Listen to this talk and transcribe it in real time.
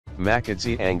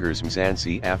Makhadzi angers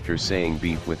Mzansi after saying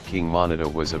beef with King Monada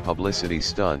was a publicity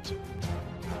stunt.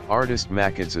 Artist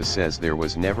Makhadzi says there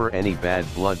was never any bad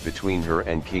blood between her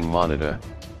and King Monada,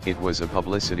 it was a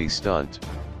publicity stunt.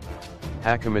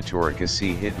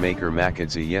 Hakamatorikasi hitmaker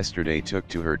Makhadzi yesterday took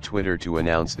to her Twitter to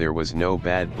announce there was no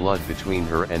bad blood between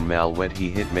her and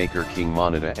Malwethi hitmaker King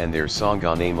Monada, and their song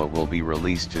Ganema will be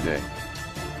released today.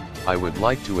 I would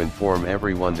like to inform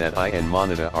everyone that I and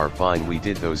Monada are fine. We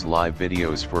did those live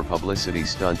videos for publicity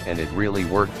stunt and it really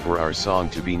worked for our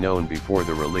song to be known before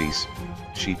the release,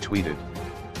 she tweeted.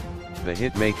 The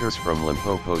hitmakers from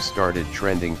Limpopo started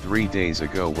trending 3 days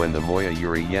ago when the Moya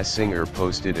Yuri singer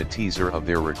posted a teaser of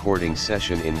their recording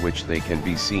session in which they can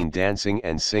be seen dancing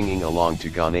and singing along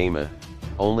to Ganema,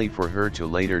 only for her to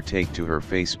later take to her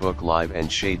Facebook Live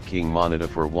and shade King Monada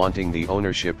for wanting the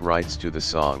ownership rights to the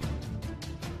song.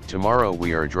 Tomorrow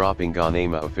we are dropping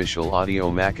Ganema official audio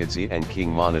Makhadzi and King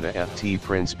Monada ft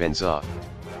Prince Benza.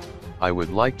 I would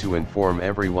like to inform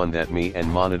everyone that me and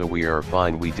Monada we are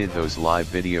fine. We did those live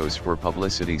videos for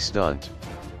publicity stunt.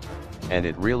 And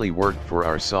it really worked for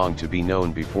our song to be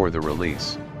known before the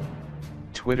release.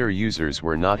 Twitter users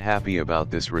were not happy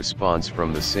about this response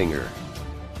from the singer.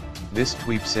 This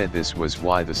tweet said this was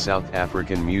why the South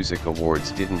African Music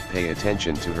Awards didn't pay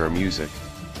attention to her music.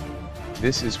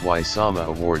 This is why Sama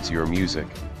awards your music.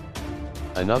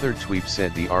 Another tweet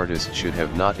said the artist should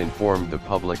have not informed the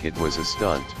public it was a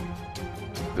stunt.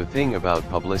 The thing about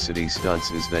publicity stunts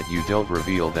is that you don't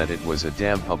reveal that it was a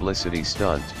damn publicity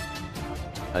stunt.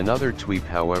 Another tweet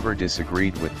however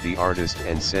disagreed with the artist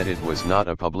and said it was not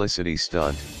a publicity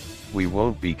stunt, we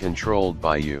won't be controlled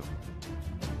by you.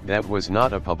 That was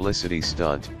not a publicity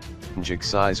stunt,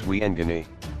 Njiksize we Ngani.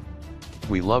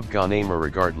 We love Ganema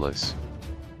regardless.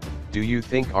 Do you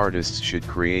think artists should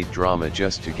create drama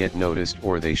just to get noticed,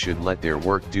 or they should let their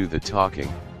work do the talking?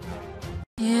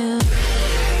 Yeah.